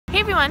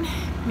everyone,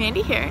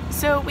 Mandy here.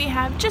 So we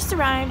have just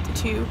arrived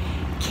to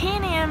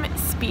Can-Am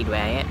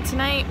Speedway.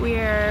 Tonight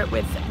we're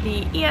with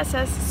the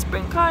ESS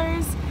sprint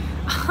cars.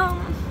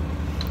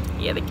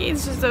 Yeah, the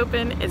gates just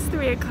opened. It's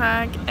 3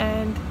 o'clock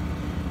and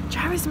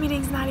driver's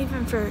meeting's not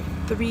even for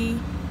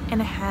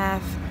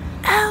 3.5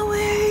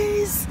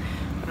 hours.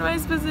 What am I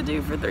supposed to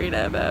do for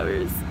 3.5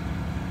 hours?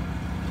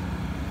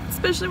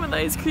 Especially when the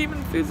ice cream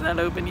and food's not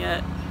open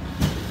yet.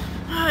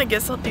 I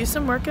guess I'll do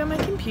some work on my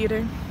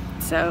computer.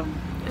 So,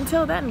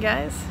 until then,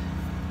 guys,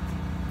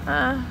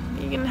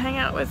 you can hang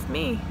out with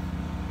me.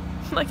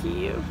 Lucky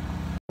you.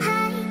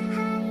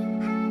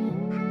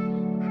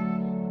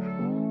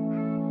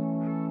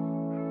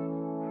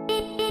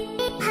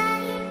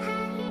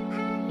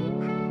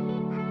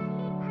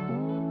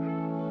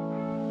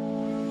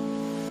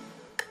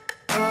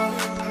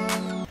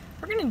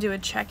 We're gonna do a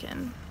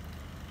check-in.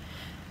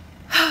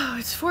 Oh,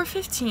 it's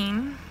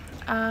 4:15.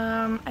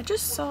 I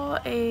just saw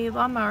a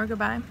lawnmower go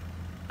by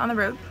on the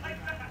road.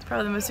 It's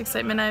probably the most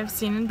excitement I've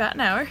seen in about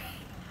an hour.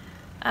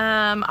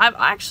 I've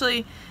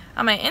actually,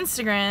 on my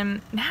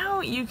Instagram, now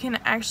you can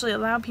actually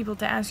allow people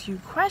to ask you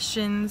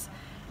questions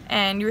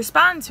and you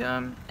respond to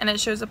them and it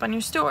shows up on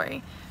your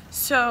story.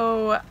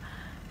 So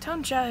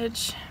don't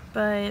judge,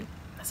 but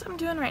that's what I'm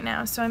doing right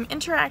now. So I'm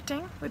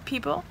interacting with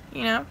people,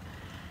 you know,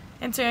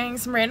 answering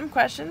some random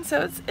questions.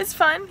 So it's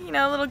fun, you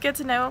know, a little get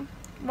to know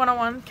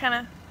one-on-one kind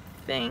of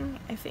thing.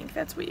 I think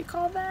that's what you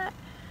call that.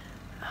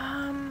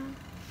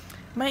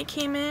 Mike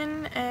came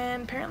in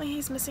and apparently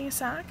he's missing a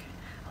sock.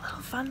 A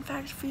little fun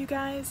fact for you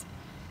guys.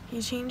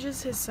 He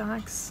changes his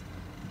socks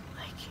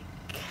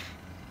like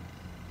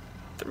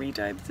 3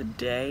 times a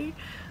day.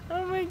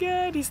 Oh my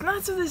god, he's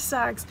nuts with his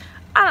socks.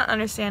 I don't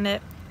understand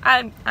it.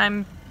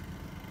 I'm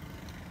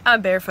a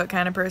barefoot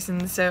kind of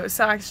person, so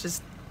socks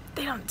just,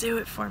 they don't do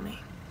it for me.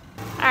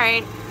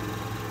 Alright,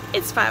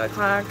 it's 5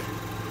 o'clock.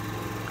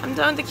 I'm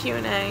done with the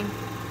Q&A.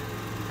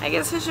 I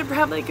guess I should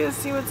probably go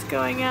see what's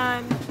going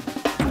on.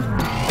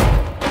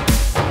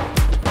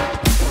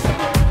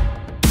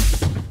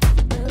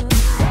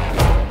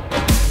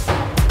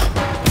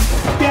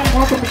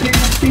 Welcome to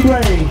Can-Am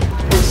Speedway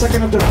for the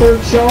second of the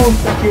third show.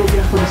 Thank you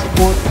again for the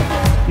support.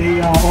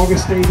 The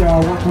August date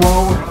worked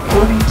well.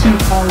 32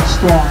 cars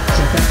strong,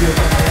 so thank you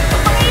again.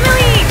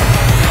 Finally!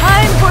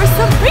 Time for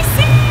some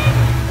racing!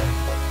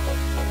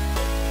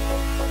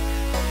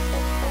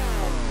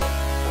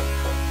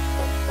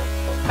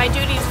 My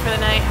duties for the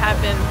night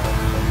have been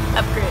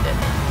upgraded.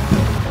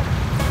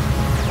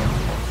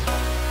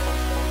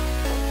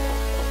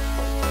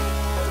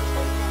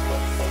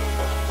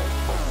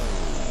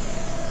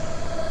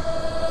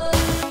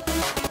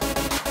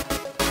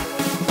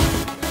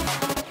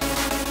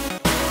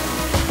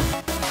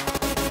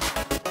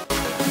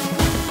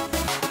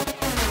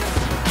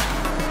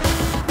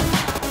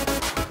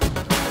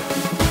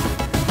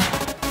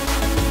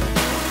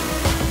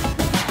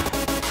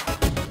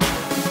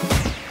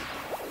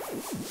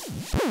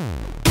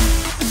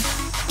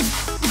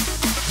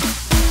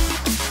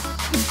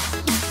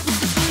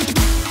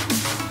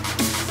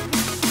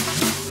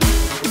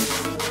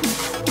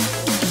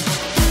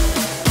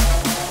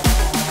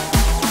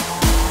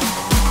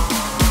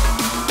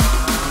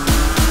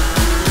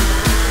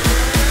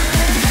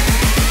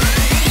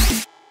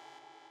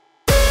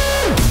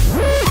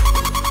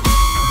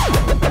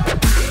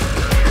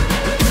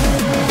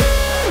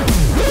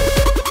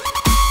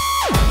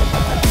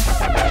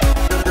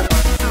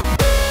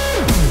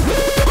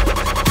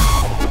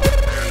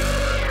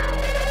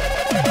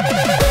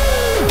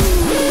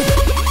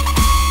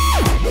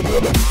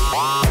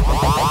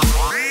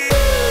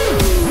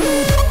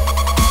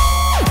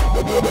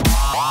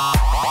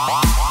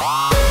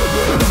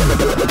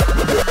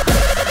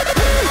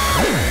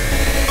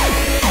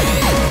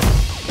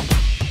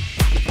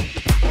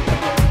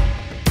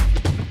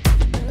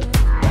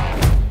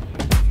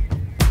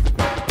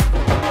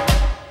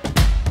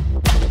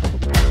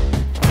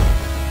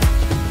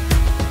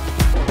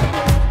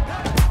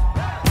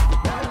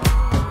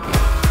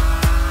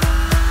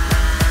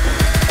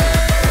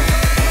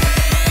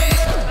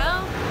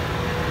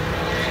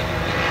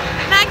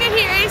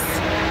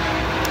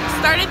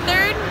 Started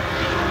third,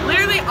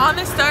 literally on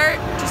the start,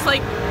 just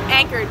like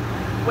anchored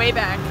way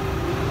back.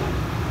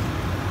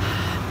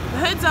 The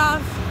hood's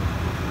off,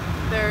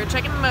 they're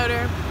checking the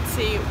motor,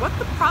 see what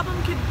the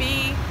problem could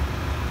be.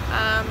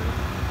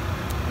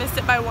 Missed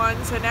it by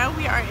 1, so now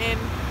we are in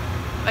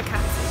the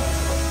console.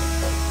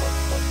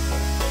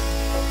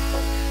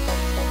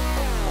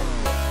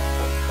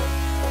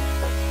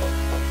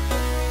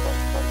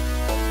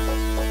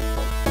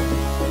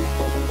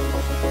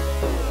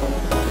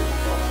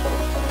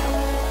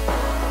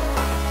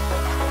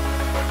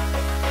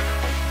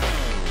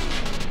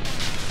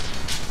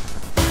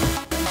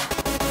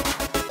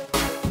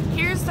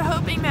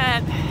 Hoping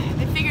that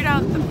they figured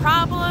out the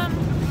problem,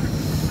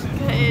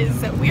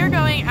 because we are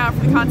going out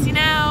for the Conti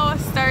now.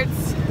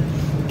 Starts,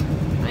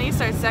 when you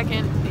start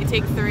second, they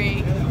take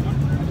 3.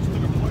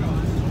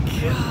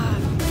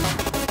 God.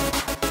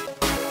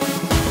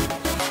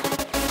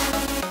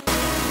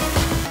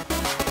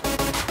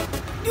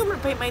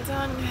 bite my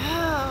tongue.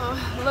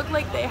 Oh, looked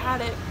like they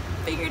had it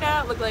figured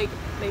out. Looked like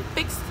they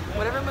fixed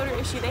whatever motor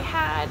issue they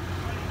had.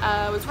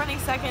 Was running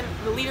second.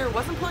 The leader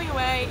wasn't pulling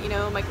away. You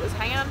know, Mike was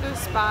hanging on to his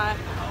spot.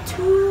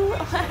 2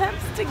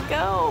 laps to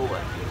go.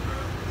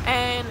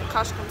 And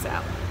caution comes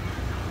out.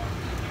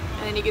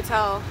 And then you could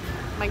tell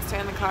Mike's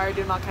turning the car,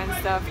 doing all kinds of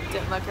stuff.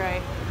 Didn't look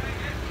right.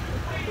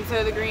 We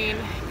throw the green,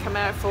 come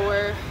out at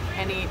 4,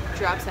 and he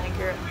drops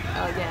anchor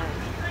again.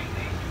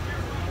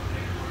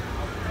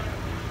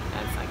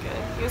 That's not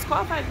good. He was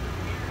qualified.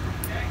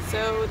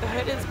 So the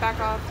hood is back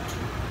off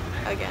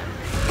again.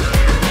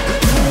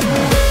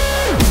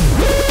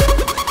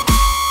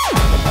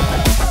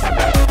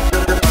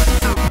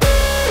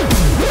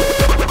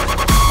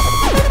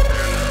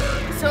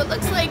 So it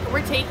looks like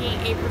we're taking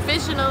a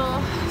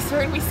provisional, so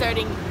we're going to be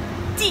starting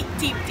deep.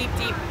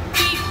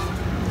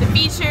 The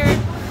feature,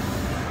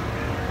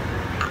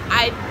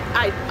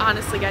 I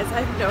honestly, guys,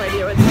 I have no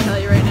idea what to tell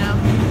you right now.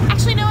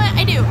 Actually, you know what?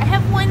 I do. I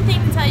have one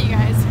thing to tell you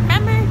guys.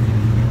 Remember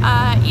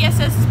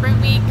ESS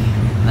Spring Week,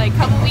 like a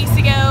couple weeks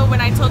ago,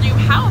 when I told you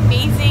how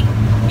amazing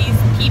these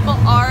people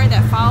are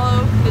that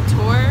follow the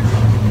tour?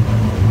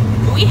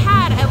 We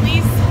had at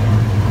least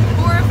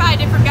 4 or 5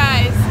 different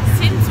guys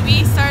since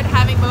we started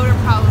having motor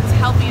problems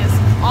helping us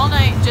all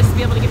night just to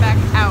be able to get back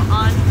out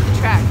on the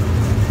track.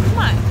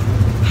 Come on.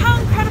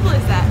 How incredible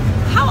is that?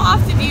 How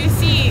often do you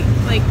see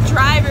like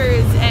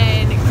drivers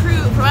and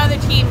crew from other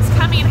teams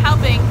coming and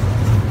helping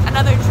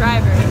another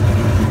driver?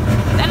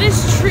 That is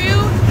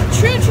true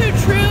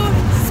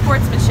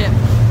sportsmanship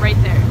right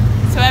there.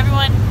 So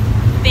everyone,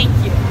 thank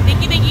you.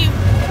 Thank you.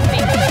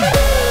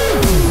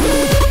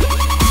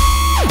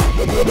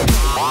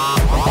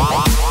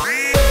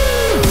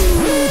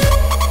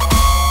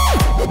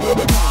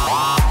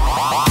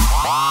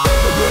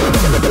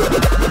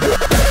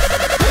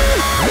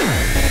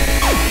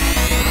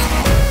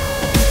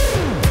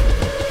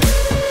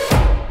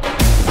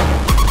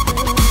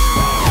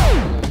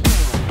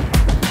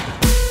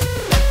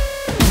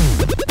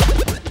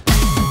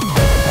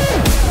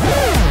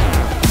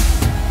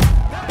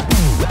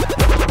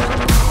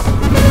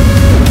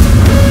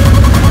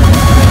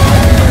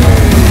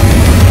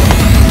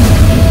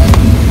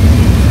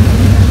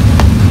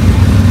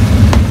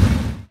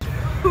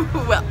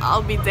 Well,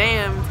 I'll be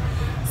damned.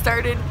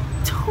 Started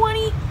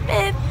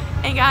 25th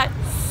and got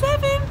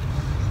 7th.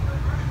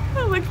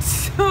 That looked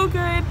so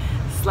good.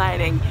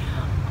 Sliding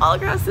all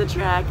across the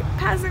track,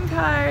 passing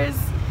cars.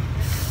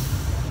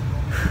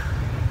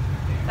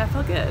 That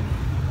felt good.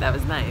 That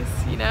was nice,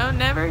 you know?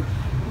 Never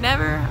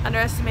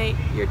underestimate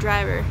your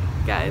driver,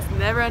 guys.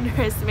 Never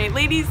underestimate,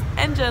 ladies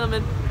and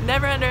gentlemen,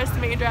 never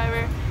underestimate your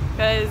driver,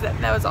 because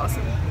that was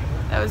awesome.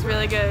 That was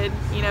really good,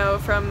 you know,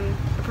 from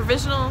a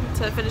provisional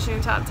to finishing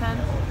the top 10.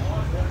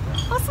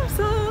 Awesome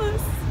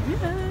sauce.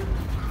 Yeah.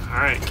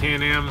 Alright,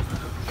 Can-Am.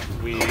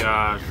 We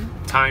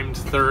timed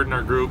 3rd in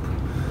our group.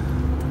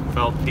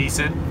 Felt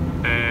decent.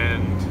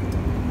 And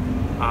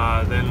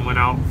then went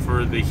out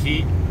for the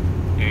heat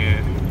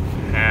and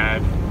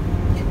had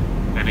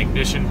an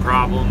ignition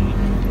problem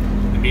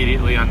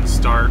immediately on the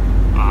start,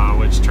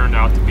 which turned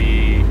out to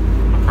be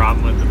a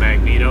problem with the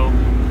magneto.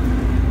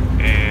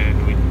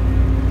 And we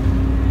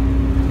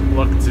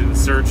looked and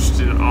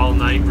searched all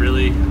night,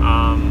 really,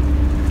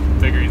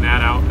 figuring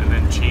that out, and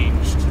then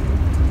changed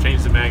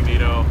the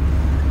magneto.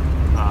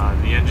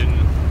 The engine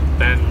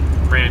then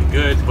ran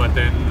good, but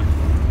then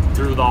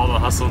through all the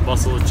hustle and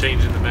bustle of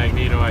changing the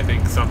magneto, I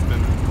think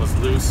something was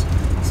loose.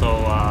 So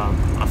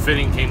a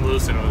fitting came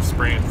loose and it was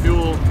spraying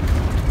fuel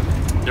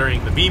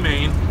during the B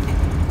main.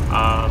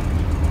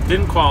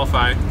 Didn't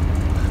qualify.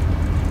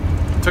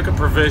 Took a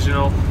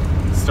provisional.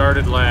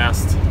 Started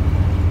last.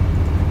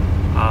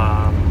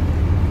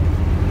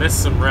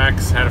 Missed some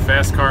wrecks. Had a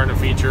fast car in a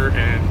feature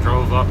and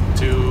drove up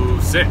to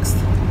 6th.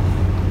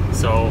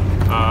 So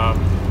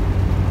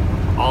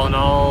all in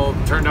all,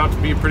 turned out to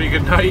be a pretty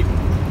good night.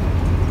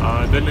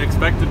 Didn't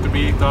expect it to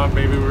be. Thought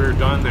maybe we were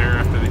done there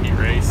after the heat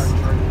race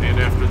and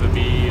after the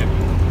B, and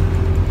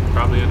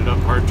probably ended up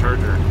hard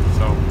charger.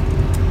 So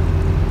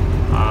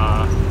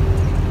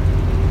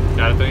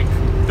gotta thank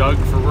Doug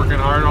for working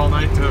hard all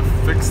night to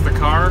fix the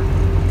car,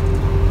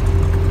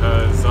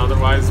 because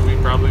otherwise we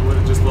probably would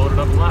have just loaded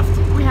up and left.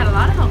 We had a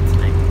lot of help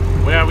tonight.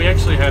 Well, yeah, we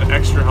actually had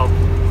extra help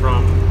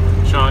from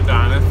Sean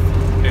Donath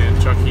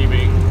and Chuck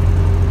Hebing.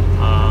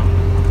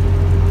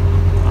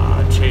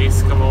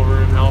 Chase come over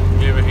and help,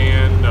 give a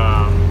hand.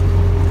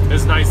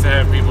 It's nice to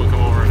have people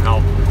come over and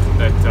help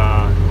that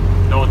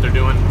know what they're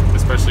doing,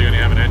 especially when you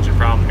have an engine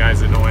problem, guys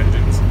that know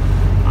engines.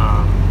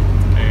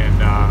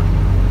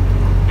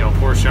 You know,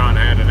 poor Sean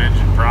had an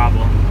engine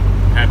problem,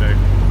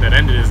 that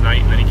ended his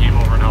night, and then he came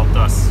over and helped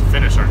us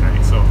finish our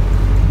night. So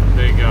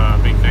big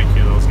thank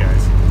you to those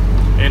guys.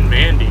 And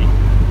Mandee,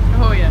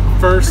 Oh yeah.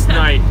 first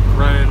night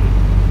running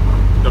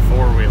the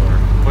 4-wheeler,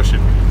 pushing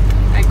me.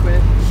 I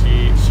quit.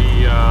 She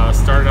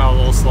started out a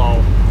little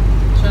slow,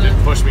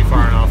 didn't push me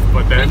far enough,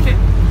 but then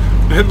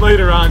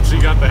later on she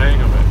got the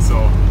hang of it.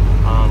 So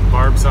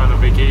Barb's on a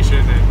vacation,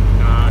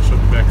 and she'll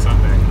be back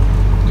Sunday.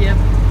 Yep.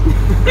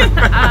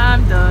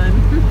 I'm done.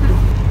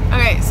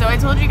 Okay, so I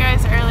told you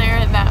guys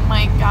earlier that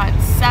Mike got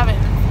 7th,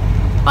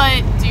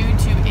 but due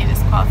to a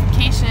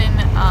disqualification,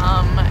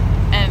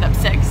 ended up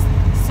 6th.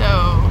 So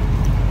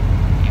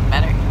even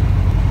better.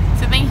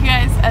 So thank you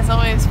guys as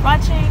always for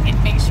watching.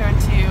 Make sure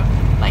to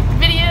like the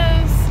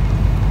videos.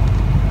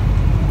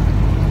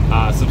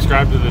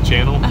 Subscribe to the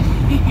channel.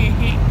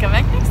 Come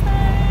back next time.